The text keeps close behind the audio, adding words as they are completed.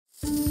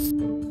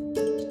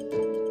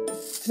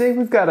Today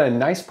we've got a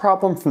nice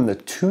problem from the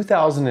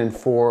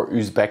 2004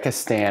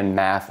 Uzbekistan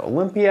Math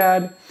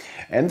Olympiad,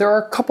 and there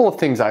are a couple of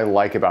things I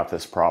like about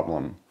this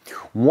problem.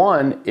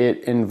 One,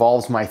 it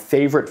involves my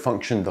favorite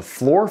function, the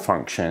floor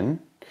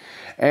function,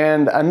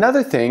 and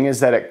another thing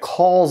is that it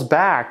calls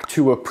back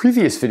to a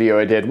previous video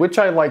I did, which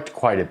I liked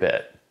quite a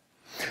bit.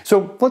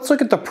 So let's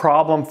look at the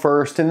problem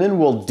first, and then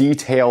we'll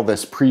detail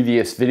this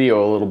previous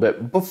video a little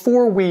bit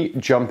before we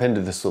jump into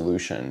the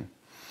solution.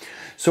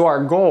 So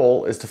our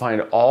goal is to find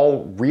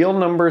all real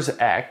numbers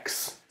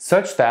x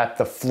such that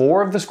the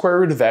floor of the square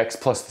root of x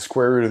plus the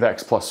square root of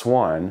x plus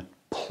 1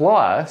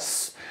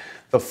 plus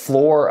the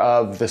floor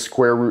of the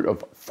square root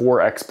of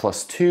 4x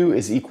plus 2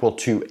 is equal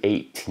to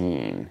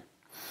 18.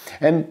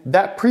 And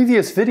that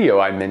previous video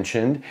I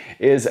mentioned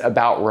is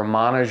about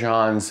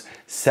Ramanujan's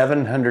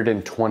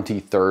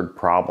 723rd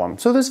problem.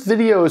 So this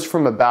video is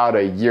from about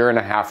a year and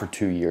a half or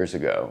 2 years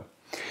ago.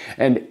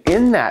 And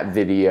in that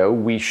video,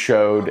 we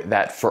showed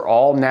that for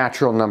all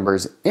natural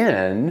numbers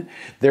n,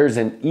 there's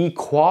an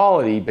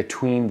equality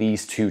between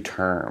these two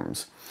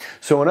terms.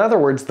 So in other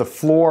words, the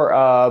floor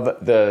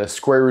of the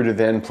square root of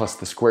n plus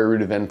the square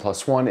root of n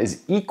plus 1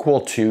 is equal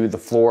to the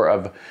floor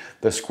of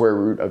the square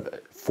root of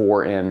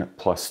 4n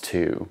plus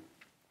 2.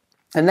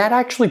 And that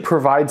actually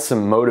provides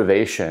some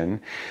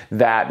motivation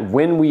that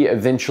when we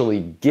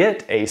eventually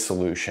get a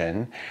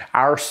solution,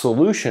 our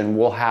solution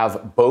will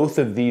have both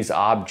of these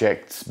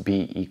objects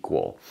be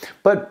equal.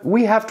 But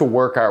we have to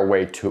work our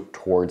way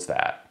towards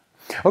that.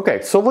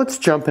 Okay, so let's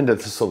jump into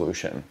the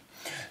solution.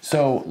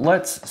 So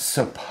let's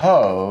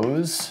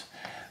suppose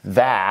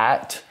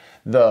that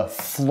the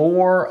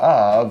floor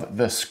of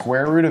the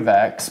square root of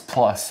x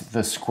plus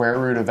the square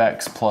root of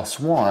x plus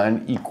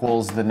 1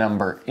 equals the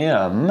number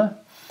m.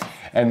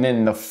 And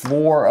then the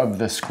floor of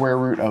the square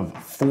root of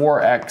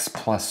 4x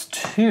plus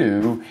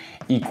 2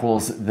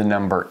 equals the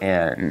number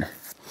n.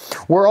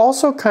 We're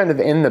also kind of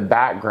in the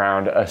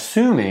background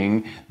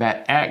assuming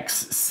that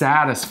x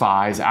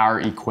satisfies our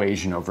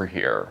equation over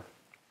here.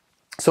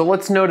 So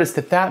let's notice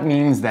that that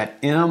means that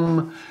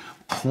m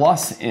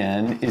plus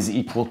n is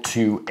equal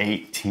to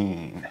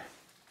 18.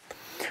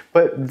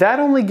 But that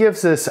only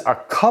gives us a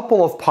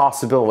couple of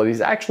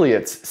possibilities. Actually,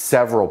 it's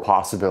several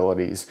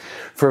possibilities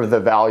for the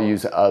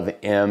values of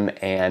m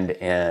and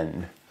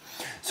n.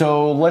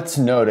 So let's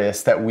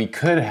notice that we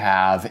could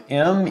have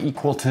m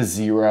equal to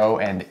 0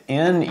 and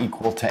n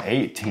equal to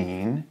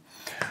 18.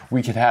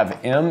 We could have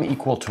m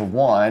equal to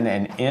 1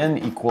 and n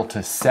equal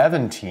to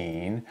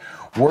 17,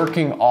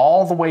 working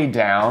all the way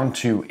down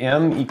to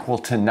m equal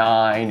to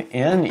 9,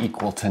 n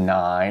equal to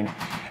 9,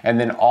 and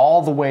then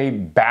all the way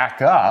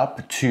back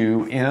up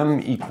to m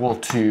equal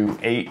to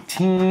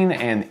 18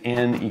 and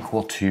n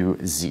equal to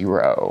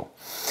 0.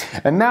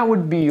 And that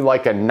would be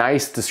like a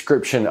nice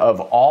description of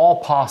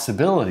all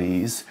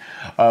possibilities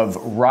of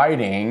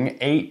writing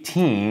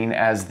 18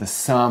 as the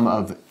sum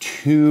of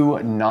two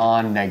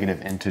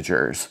non-negative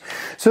integers.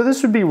 So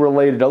this would be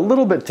related a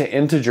little bit to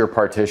integer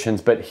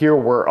partitions, but here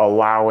we're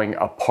allowing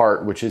a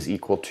part which is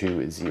equal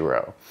to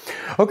 0.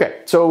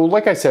 Okay, so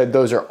like I said,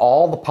 those are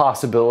all the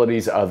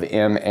possibilities of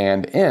m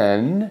and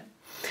n,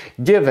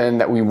 given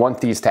that we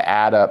want these to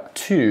add up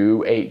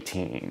to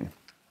 18.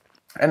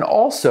 And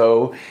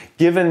also,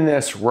 given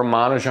this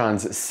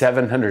Ramanujan's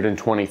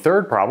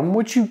 723rd problem,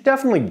 which you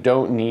definitely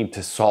don't need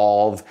to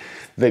solve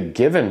the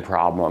given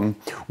problem,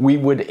 we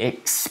would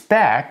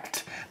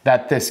expect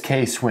that this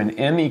case when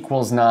m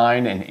equals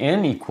 9 and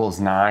n equals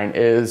 9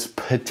 is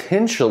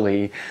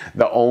potentially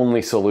the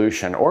only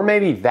solution. Or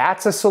maybe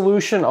that's a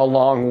solution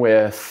along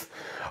with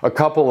a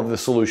couple of the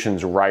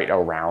solutions right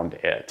around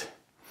it.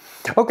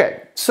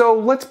 Okay, so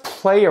let's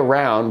play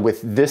around with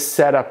this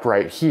setup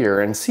right here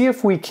and see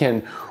if we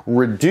can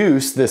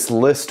reduce this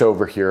list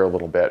over here a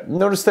little bit.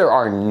 Notice there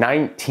are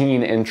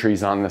 19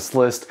 entries on this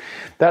list.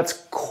 That's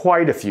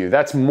quite a few.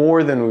 That's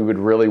more than we would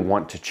really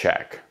want to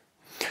check.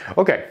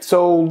 Okay,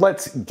 so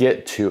let's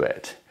get to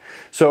it.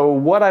 So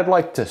what I'd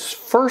like to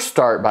first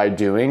start by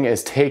doing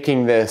is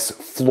taking this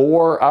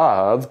floor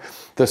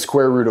of the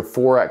square root of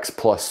 4x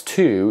plus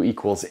 2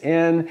 equals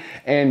n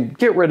and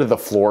get rid of the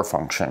floor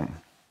function.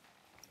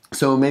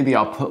 So maybe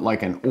I'll put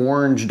like an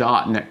orange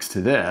dot next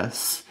to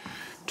this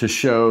to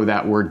show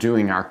that we're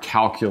doing our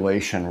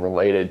calculation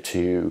related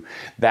to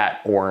that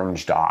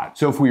orange dot.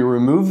 So if we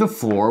remove the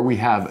floor, we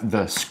have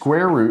the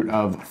square root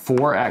of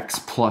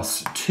 4x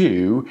plus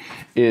 2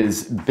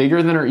 is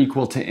bigger than or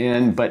equal to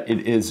n, but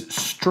it is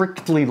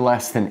strictly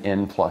less than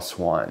n plus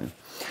 1.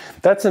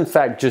 That's in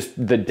fact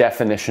just the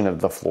definition of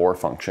the floor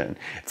function.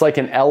 It's like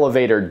an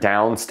elevator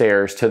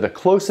downstairs to the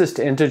closest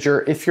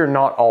integer if you're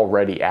not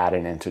already at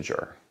an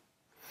integer.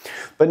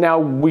 But now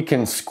we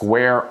can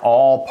square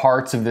all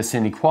parts of this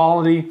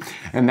inequality,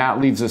 and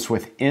that leaves us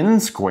with n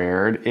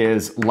squared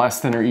is less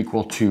than or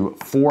equal to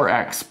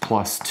 4x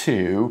plus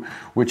 2,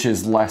 which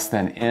is less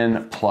than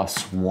n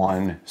plus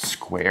 1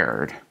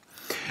 squared.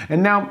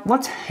 And now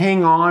let's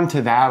hang on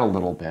to that a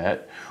little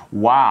bit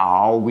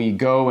while we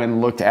go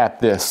and look at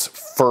this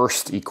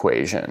first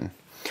equation.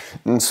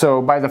 And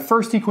so by the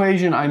first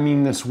equation, I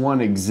mean this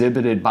one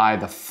exhibited by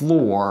the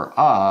floor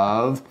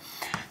of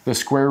the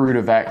square root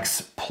of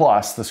x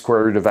plus the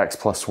square root of x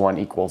plus 1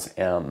 equals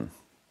m.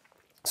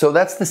 So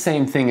that's the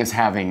same thing as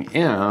having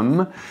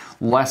m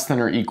less than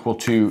or equal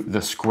to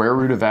the square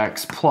root of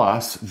x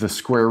plus the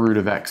square root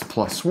of x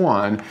plus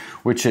 1,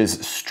 which is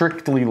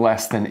strictly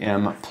less than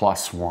m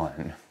plus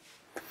 1.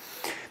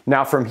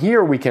 Now from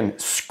here we can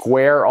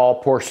square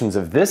all portions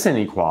of this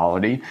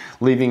inequality,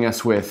 leaving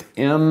us with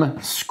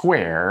m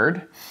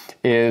squared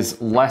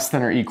is less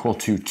than or equal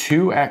to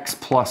 2x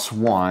plus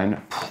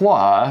 1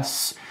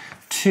 plus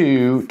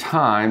 2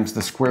 times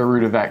the square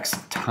root of x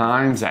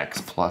times x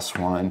plus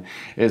 1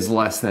 is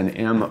less than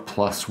m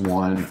plus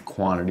 1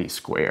 quantity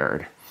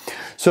squared.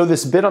 So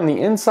this bit on the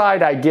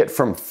inside I get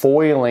from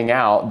foiling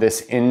out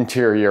this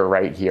interior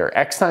right here.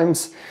 X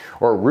times,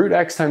 or root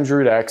x times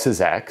root x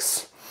is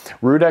x.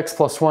 Root x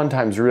plus 1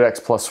 times root x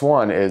plus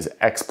 1 is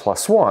x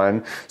plus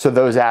 1. So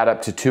those add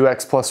up to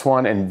 2x plus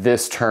 1, and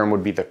this term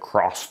would be the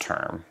cross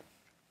term.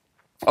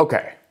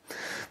 Okay.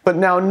 But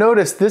now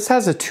notice this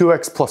has a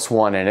 2x plus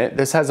 1 in it,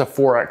 this has a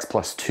 4x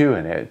plus 2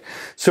 in it.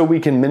 So we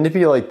can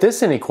manipulate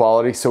this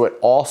inequality so it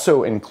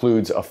also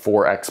includes a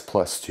 4x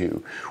plus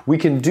 2. We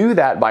can do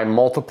that by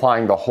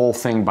multiplying the whole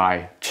thing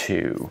by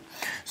 2.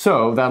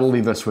 So that'll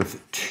leave us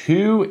with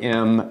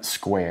 2m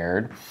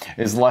squared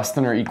is less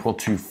than or equal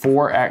to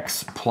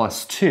 4x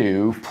plus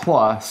 2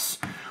 plus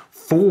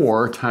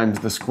 4 times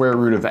the square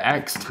root of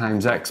x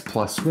times x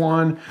plus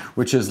 1,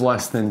 which is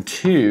less than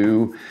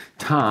 2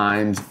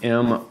 times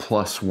m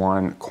plus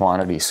 1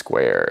 quantity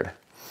squared.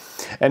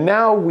 And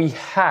now we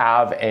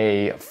have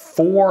a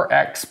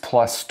 4x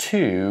plus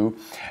 2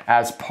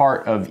 as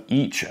part of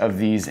each of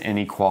these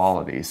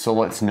inequalities. So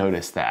let's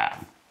notice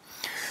that.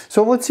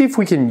 So let's see if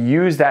we can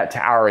use that to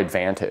our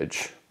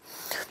advantage.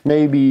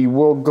 Maybe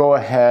we'll go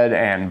ahead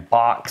and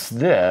box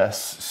this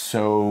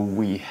so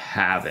we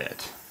have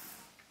it.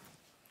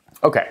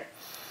 Okay,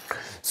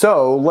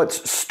 so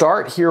let's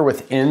start here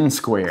with n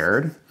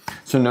squared.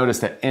 So notice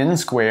that n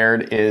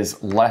squared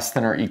is less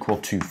than or equal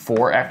to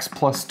 4x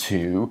plus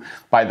 2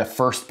 by the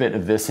first bit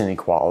of this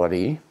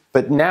inequality.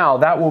 But now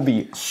that will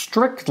be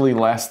strictly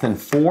less than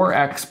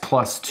 4x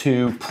plus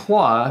 2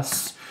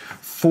 plus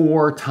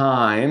 4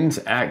 times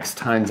x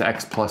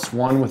plus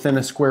 1 within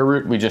a square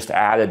root. We just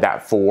added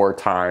that 4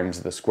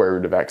 times the square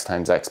root of x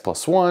times x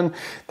plus 1.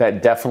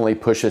 That definitely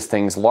pushes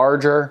things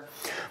larger.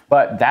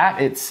 But that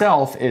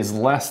itself is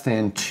less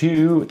than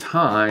 2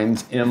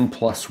 times m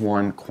plus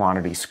 1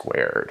 quantity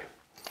squared.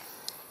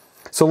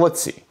 So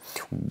let's see.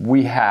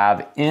 We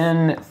have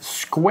n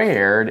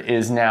squared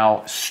is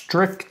now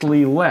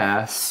strictly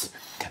less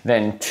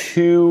than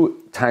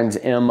 2 times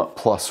m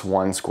plus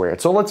 1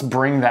 squared. So let's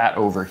bring that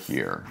over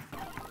here.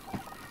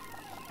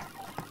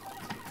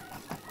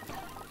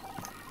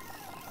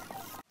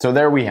 So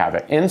there we have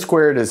it. N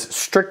squared is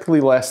strictly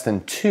less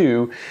than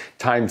 2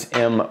 times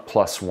m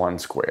plus 1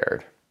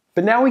 squared.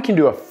 But now we can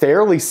do a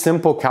fairly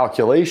simple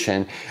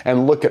calculation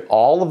and look at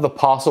all of the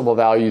possible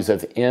values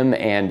of m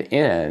and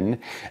n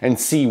and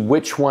see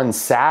which ones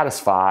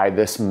satisfy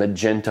this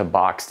magenta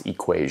boxed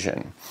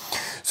equation.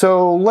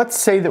 So let's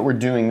say that we're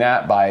doing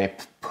that by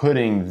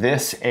putting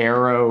this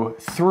arrow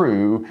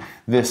through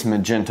this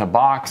magenta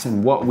box,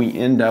 and what we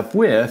end up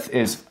with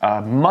is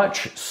a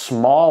much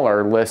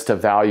smaller list of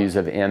values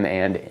of m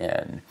and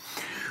n.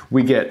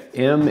 We get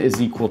m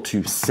is equal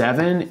to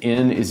 7,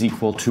 n is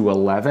equal to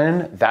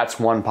 11. That's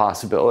one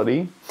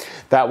possibility.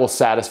 That will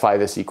satisfy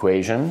this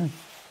equation.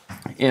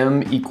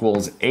 M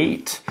equals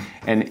 8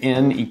 and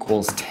n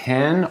equals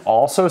 10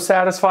 also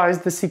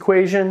satisfies this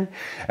equation.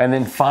 And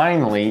then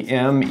finally,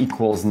 m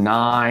equals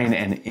 9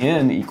 and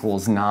n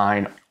equals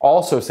 9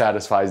 also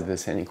satisfies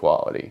this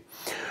inequality.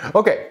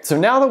 Okay, so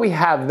now that we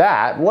have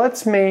that,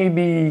 let's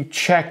maybe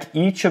check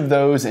each of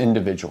those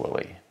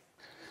individually.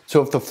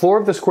 So if the floor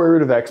of the square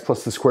root of x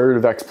plus the square root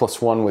of x plus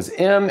 1 was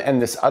m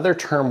and this other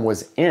term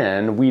was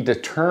n, we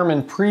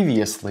determined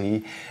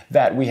previously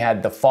that we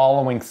had the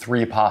following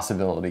 3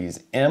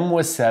 possibilities. M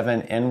was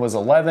 7, n was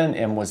 11,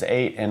 m was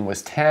 8, n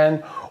was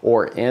 10,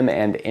 or m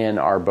and n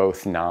are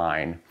both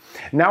 9.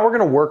 Now we're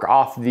going to work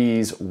off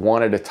these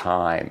one at a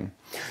time.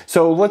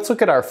 So let's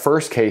look at our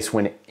first case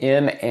when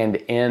m and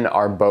n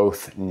are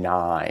both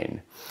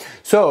 9.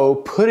 So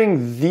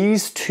putting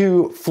these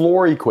two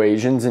floor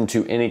equations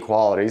into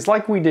inequalities,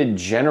 like we did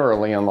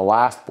generally on the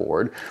last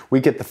board, we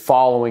get the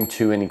following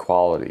 2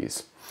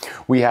 inequalities.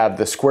 We have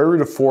the square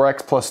root of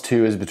 4x plus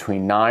 2 is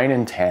between 9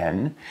 and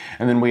 10,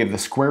 and then we have the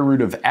square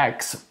root of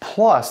x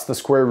plus the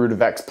square root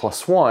of x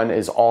plus 1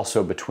 is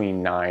also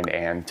between 9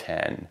 and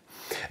 10.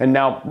 And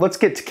now let's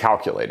get to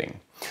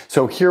calculating.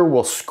 So here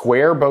we'll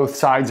square both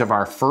sides of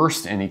our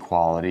first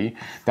inequality.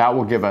 That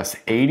will give us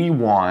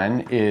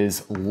 81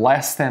 is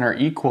less than or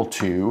equal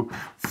to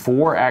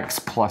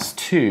 4x plus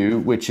 2,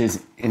 which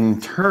is in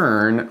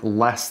turn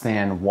less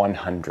than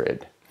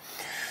 100.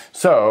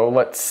 So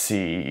let's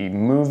see,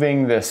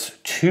 moving this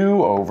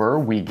 2 over,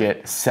 we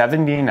get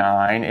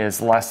 79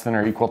 is less than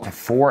or equal to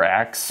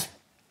 4x,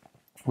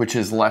 which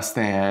is less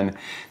than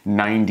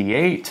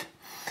 98.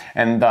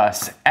 and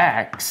thus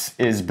x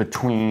is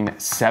between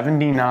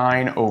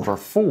 79 over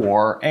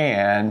 4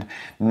 and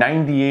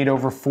 98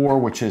 over 4,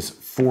 which is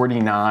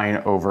 49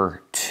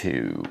 over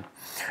 2.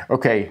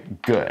 Okay,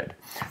 good.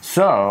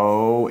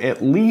 So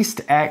at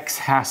least x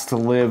has to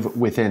live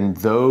within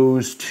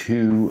those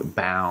two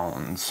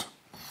bounds.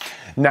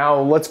 Now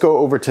let's go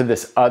over to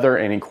this other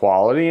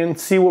inequality and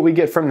see what we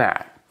get from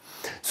that.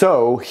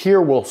 So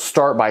here we'll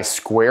start by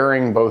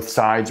squaring both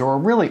sides, or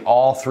really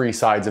all three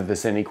sides of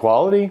this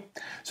inequality.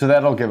 So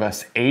that'll give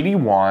us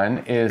 81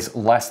 is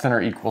less than or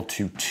equal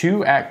to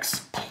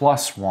 2x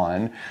plus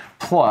 1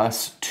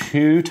 plus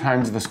 2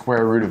 times the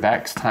square root of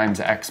x times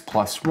x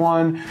plus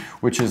 1,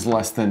 which is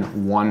less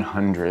than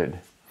 100.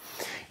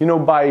 You know,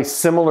 by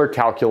similar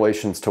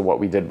calculations to what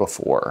we did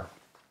before.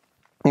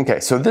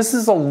 Okay, so this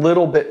is a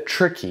little bit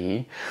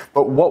tricky,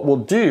 but what we'll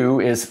do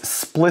is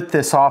split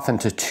this off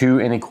into two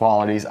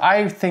inequalities.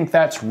 I think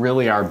that's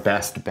really our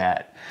best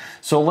bet.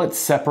 So let's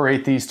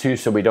separate these two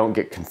so we don't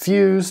get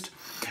confused.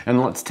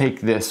 And let's take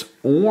this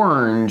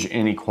orange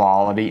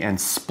inequality and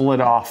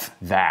split off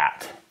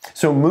that.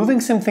 So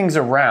moving some things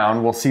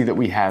around, we'll see that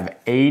we have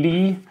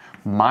 80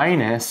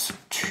 minus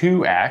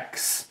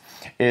 2x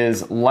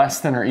is less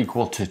than or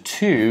equal to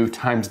 2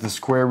 times the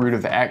square root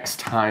of x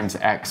times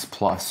x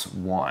plus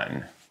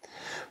 1.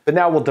 But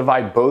now we'll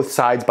divide both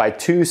sides by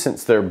 2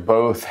 since they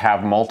both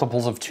have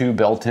multiples of 2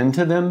 built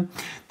into them.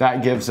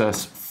 That gives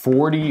us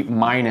 40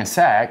 minus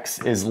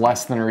x is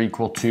less than or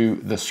equal to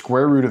the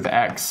square root of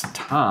x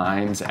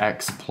times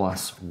x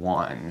plus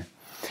 1.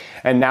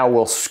 And now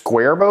we'll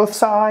square both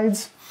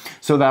sides.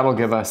 So that'll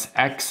give us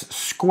x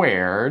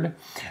squared,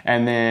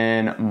 and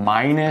then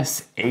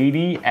minus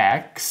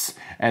 80x,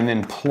 and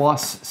then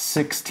plus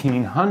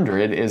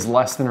 1600 is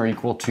less than or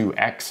equal to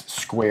x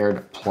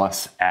squared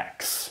plus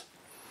x.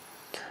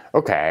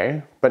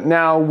 Okay, but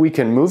now we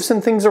can move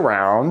some things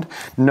around.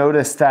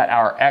 Notice that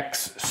our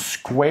x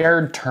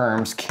squared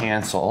terms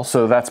cancel,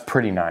 so that's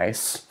pretty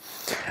nice.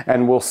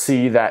 And we'll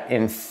see that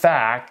in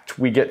fact,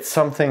 we get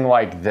something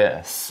like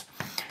this.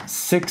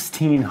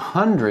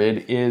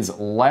 1600 is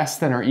less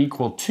than or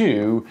equal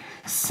to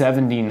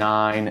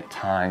 79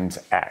 times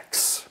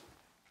x.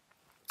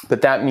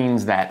 But that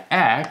means that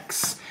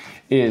x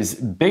is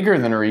bigger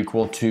than or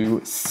equal to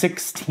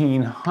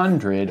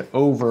 1600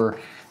 over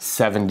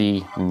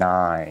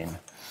 79.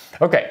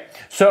 Okay,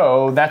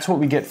 so that's what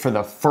we get for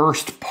the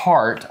first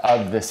part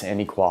of this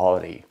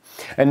inequality.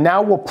 And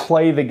now we'll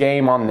play the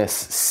game on this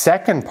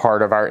second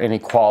part of our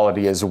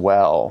inequality as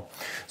well.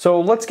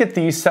 So let's get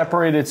these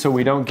separated so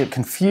we don't get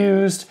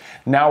confused.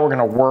 Now we're going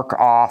to work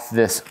off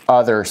this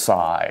other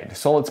side.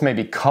 So let's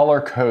maybe color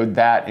code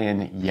that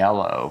in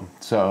yellow.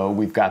 So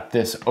we've got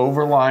this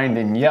overlined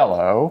in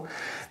yellow.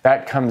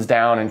 That comes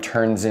down and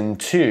turns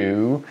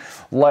into,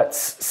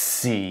 let's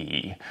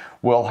see,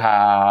 we'll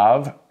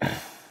have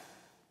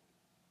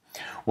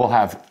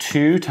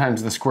 2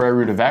 times the square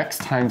root of x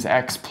times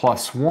x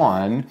plus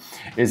 1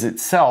 is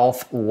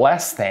itself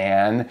less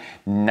than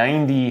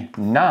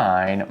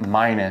 99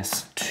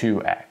 minus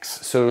 2x.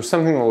 So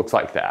something that looks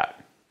like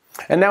that.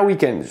 And now we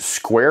can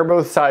square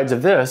both sides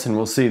of this and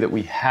we'll see that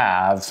we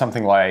have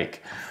something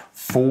like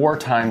 4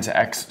 times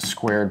x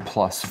squared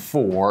plus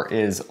 4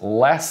 is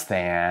less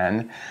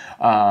than,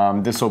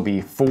 this will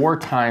be 4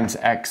 times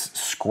x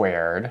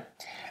squared,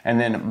 and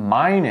then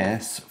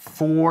minus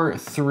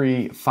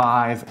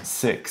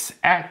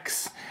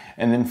 4356x,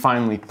 and then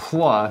finally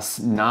plus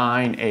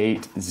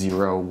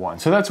 9801.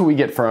 So that's what we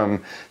get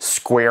from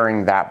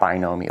squaring that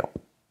binomial.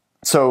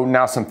 So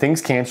now some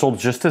things canceled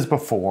just as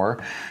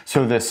before.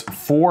 So this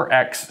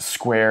 4x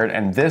squared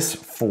and this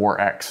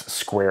 4x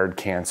squared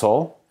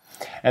cancel.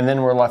 And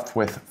then we're left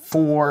with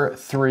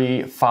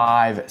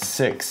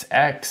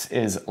 4356x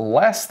is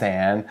less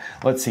than,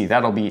 let's see,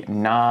 that'll be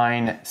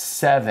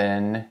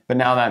 97. But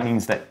now that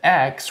means that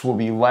x will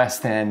be less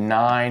than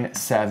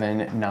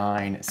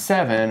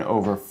 9797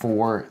 over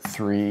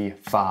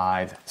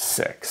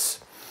 4356.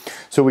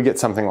 So we get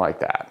something like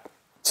that.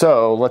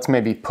 So let's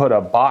maybe put a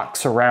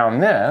box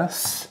around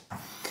this.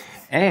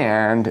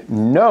 And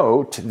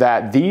note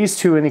that these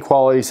two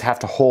inequalities have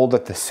to hold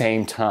at the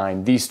same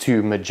time, these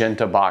two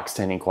magenta boxed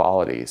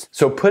inequalities.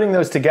 So putting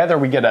those together,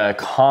 we get a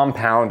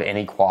compound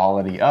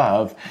inequality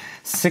of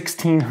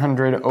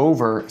 1600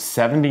 over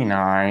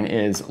 79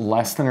 is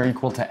less than or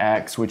equal to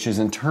x, which is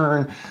in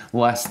turn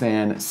less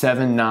than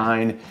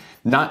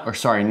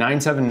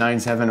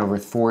 9797 over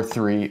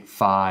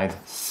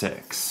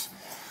 4356.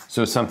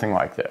 So something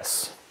like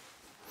this.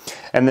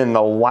 And then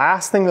the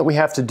last thing that we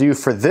have to do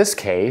for this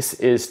case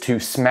is to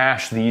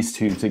smash these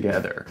two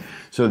together.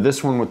 So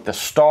this one with the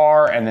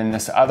star and then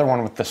this other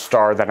one with the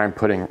star that I'm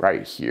putting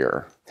right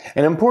here.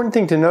 An important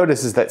thing to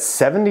notice is that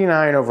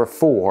 79 over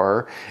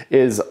 4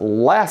 is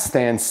less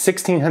than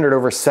 1600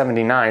 over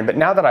 79, but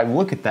now that I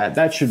look at that,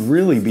 that should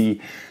really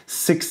be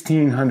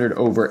 1600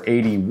 over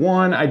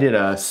 81. I did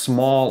a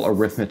small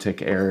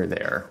arithmetic error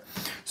there.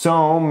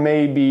 So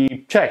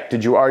maybe check,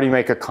 did you already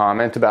make a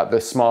comment about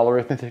this small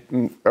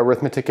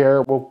arithmetic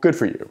error? Well, good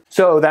for you.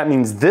 So that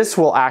means this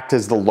will act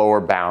as the lower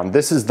bound.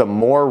 This is the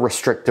more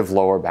restrictive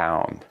lower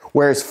bound.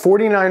 Whereas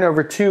 49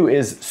 over 2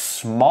 is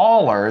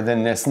smaller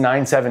than this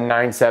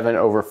 9797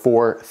 over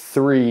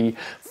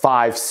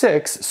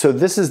 4356. So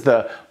this is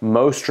the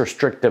most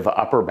restrictive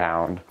upper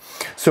bound.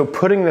 So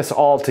putting this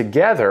all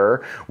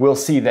together, we'll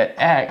see that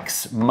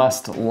x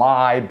must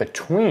lie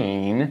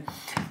between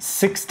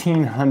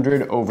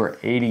 1600 over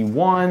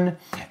 81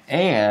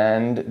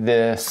 and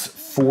this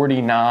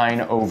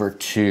 49 over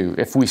 2.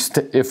 If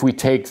we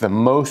take the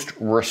most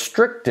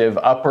restrictive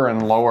upper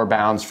and lower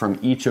bounds from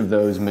each of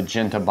those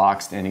magenta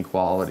boxed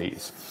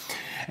inequalities.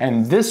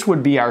 And this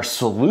would be our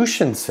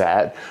solution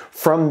set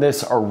from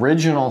this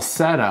original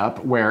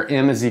setup where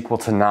m is equal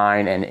to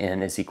 9 and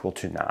n is equal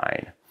to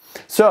 9.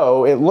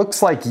 So it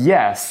looks like,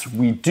 yes,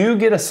 we do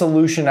get a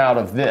solution out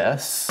of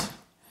this.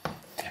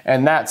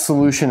 And that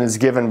solution is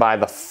given by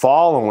the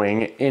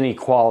following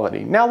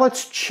inequality. Now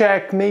let's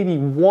check maybe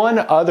one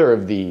other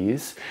of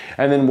these,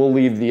 and then we'll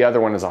leave the other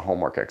one as a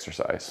homework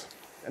exercise.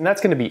 And that's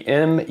going to be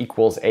m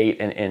equals 8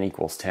 and n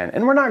equals 10.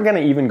 And we're not going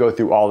to even go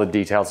through all the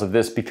details of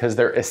this because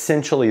they're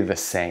essentially the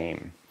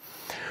same.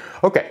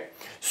 Okay,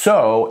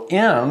 so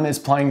m is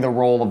playing the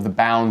role of the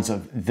bounds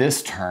of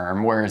this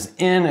term, whereas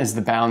n is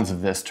the bounds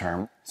of this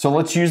term. So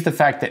let's use the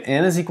fact that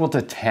n is equal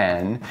to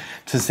 10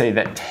 to say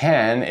that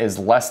 10 is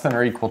less than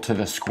or equal to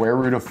the square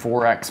root of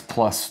 4x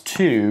plus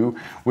 2,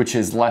 which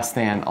is less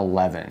than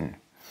 11.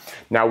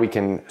 Now we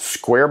can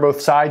square both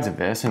sides of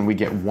this and we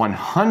get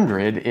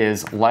 100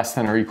 is less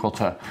than or equal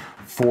to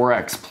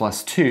 4x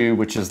plus 2,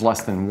 which is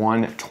less than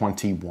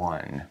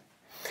 121.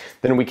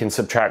 Then we can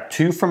subtract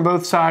 2 from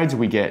both sides.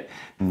 We get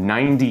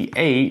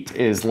 98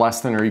 is less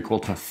than or equal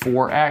to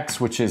 4x,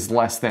 which is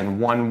less than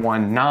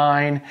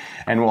 119.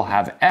 And we'll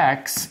have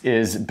x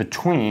is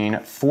between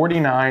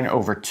 49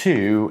 over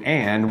 2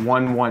 and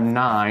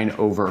 119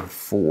 over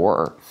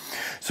 4.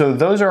 So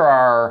those are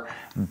our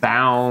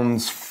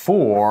bounds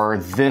for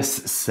this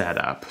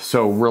setup.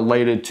 So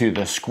related to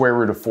the square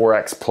root of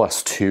 4x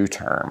plus 2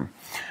 term.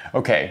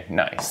 Okay,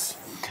 nice.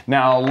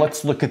 Now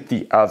let's look at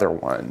the other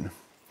one.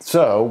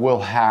 So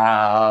we'll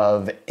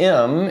have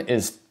m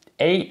is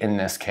 8 in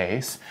this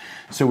case.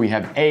 So we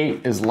have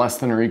 8 is less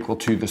than or equal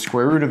to the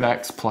square root of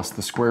x plus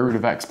the square root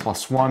of x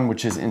plus 1,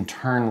 which is in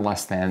turn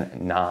less than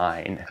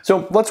 9.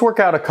 So let's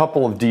work out a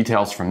couple of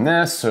details from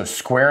this. So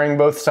squaring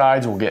both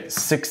sides, we'll get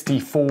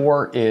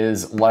 64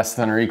 is less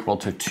than or equal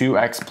to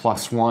 2x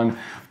plus 1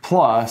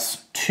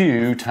 plus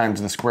 2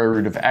 times the square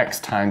root of x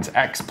times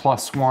x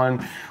plus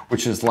 1,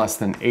 which is less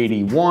than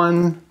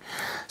 81.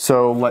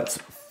 So let's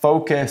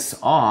focus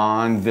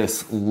on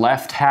this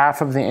left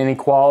half of the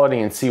inequality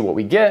and see what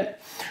we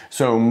get.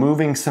 So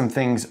moving some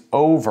things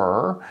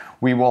over,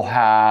 we will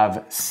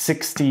have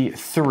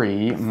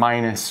 63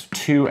 minus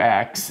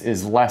 2x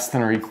is less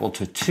than or equal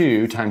to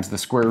 2 times the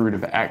square root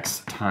of x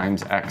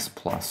times x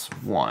plus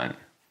 1.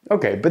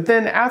 Okay, but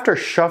then after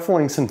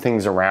shuffling some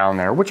things around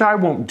there, which I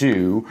won't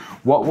do,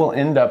 what we'll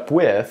end up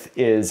with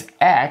is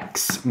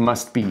x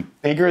must be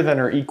bigger than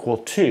or equal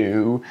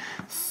to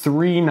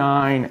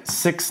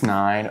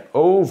 3969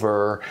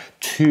 over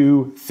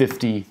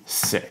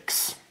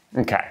 256.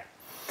 Okay.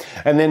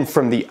 And then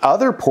from the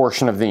other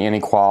portion of the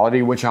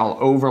inequality, which I'll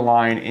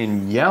overline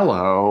in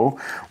yellow,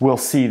 we'll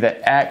see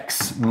that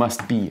x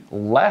must be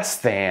less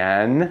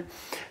than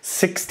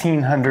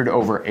 1600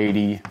 over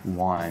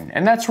 81.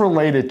 And that's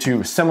related to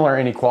a similar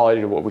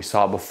inequality to what we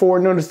saw before.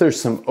 Notice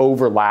there's some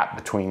overlap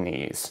between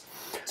these.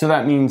 So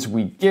that means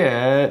we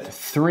get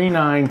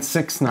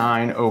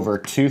 3969 over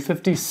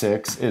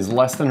 256 is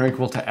less than or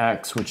equal to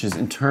x, which is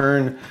in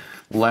turn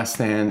less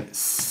than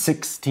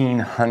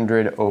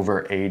 1600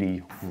 over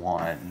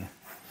 81.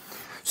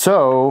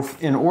 So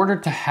in order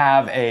to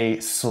have a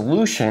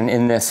solution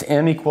in this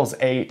m equals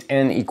 8,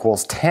 n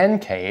equals 10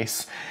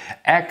 case,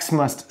 x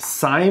must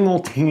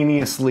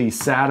simultaneously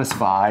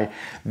satisfy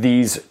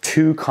these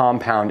two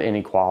compound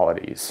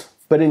inequalities.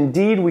 But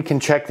indeed, we can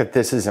check that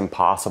this is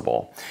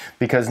impossible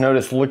because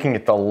notice looking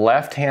at the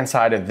left-hand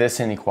side of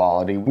this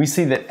inequality, we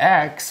see that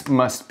x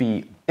must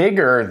be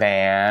bigger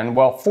than,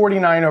 well,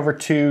 49 over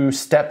 2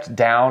 stepped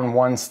down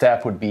one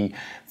step would be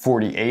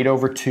 48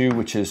 over 2,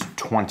 which is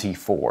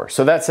 24.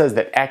 So that says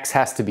that x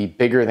has to be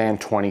bigger than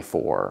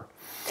 24.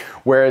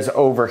 Whereas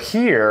over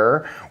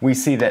here, we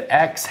see that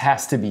x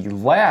has to be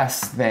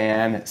less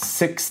than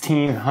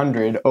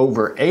 1600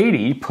 over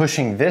 80,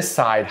 pushing this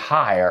side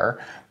higher,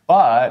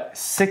 but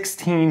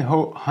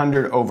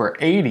 1600 over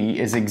 80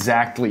 is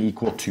exactly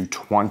equal to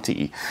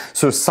 20.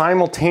 So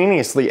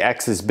simultaneously,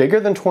 x is bigger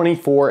than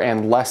 24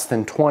 and less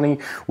than 20,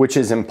 which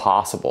is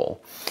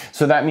impossible.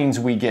 So that means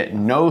we get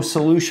no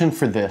solution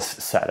for this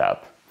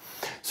setup.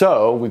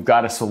 So we've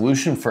got a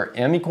solution for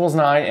m equals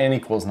 9, n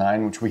equals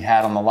 9, which we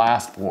had on the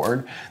last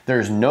board.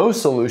 There's no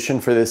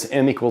solution for this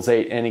m equals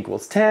 8, n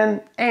equals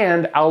 10,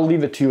 and I'll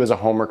leave it to you as a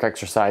homework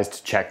exercise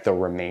to check the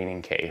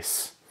remaining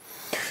case.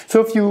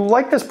 So if you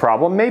like this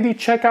problem, maybe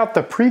check out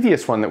the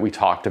previous one that we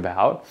talked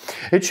about.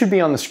 It should be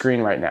on the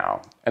screen right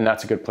now, and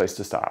that's a good place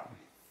to stop.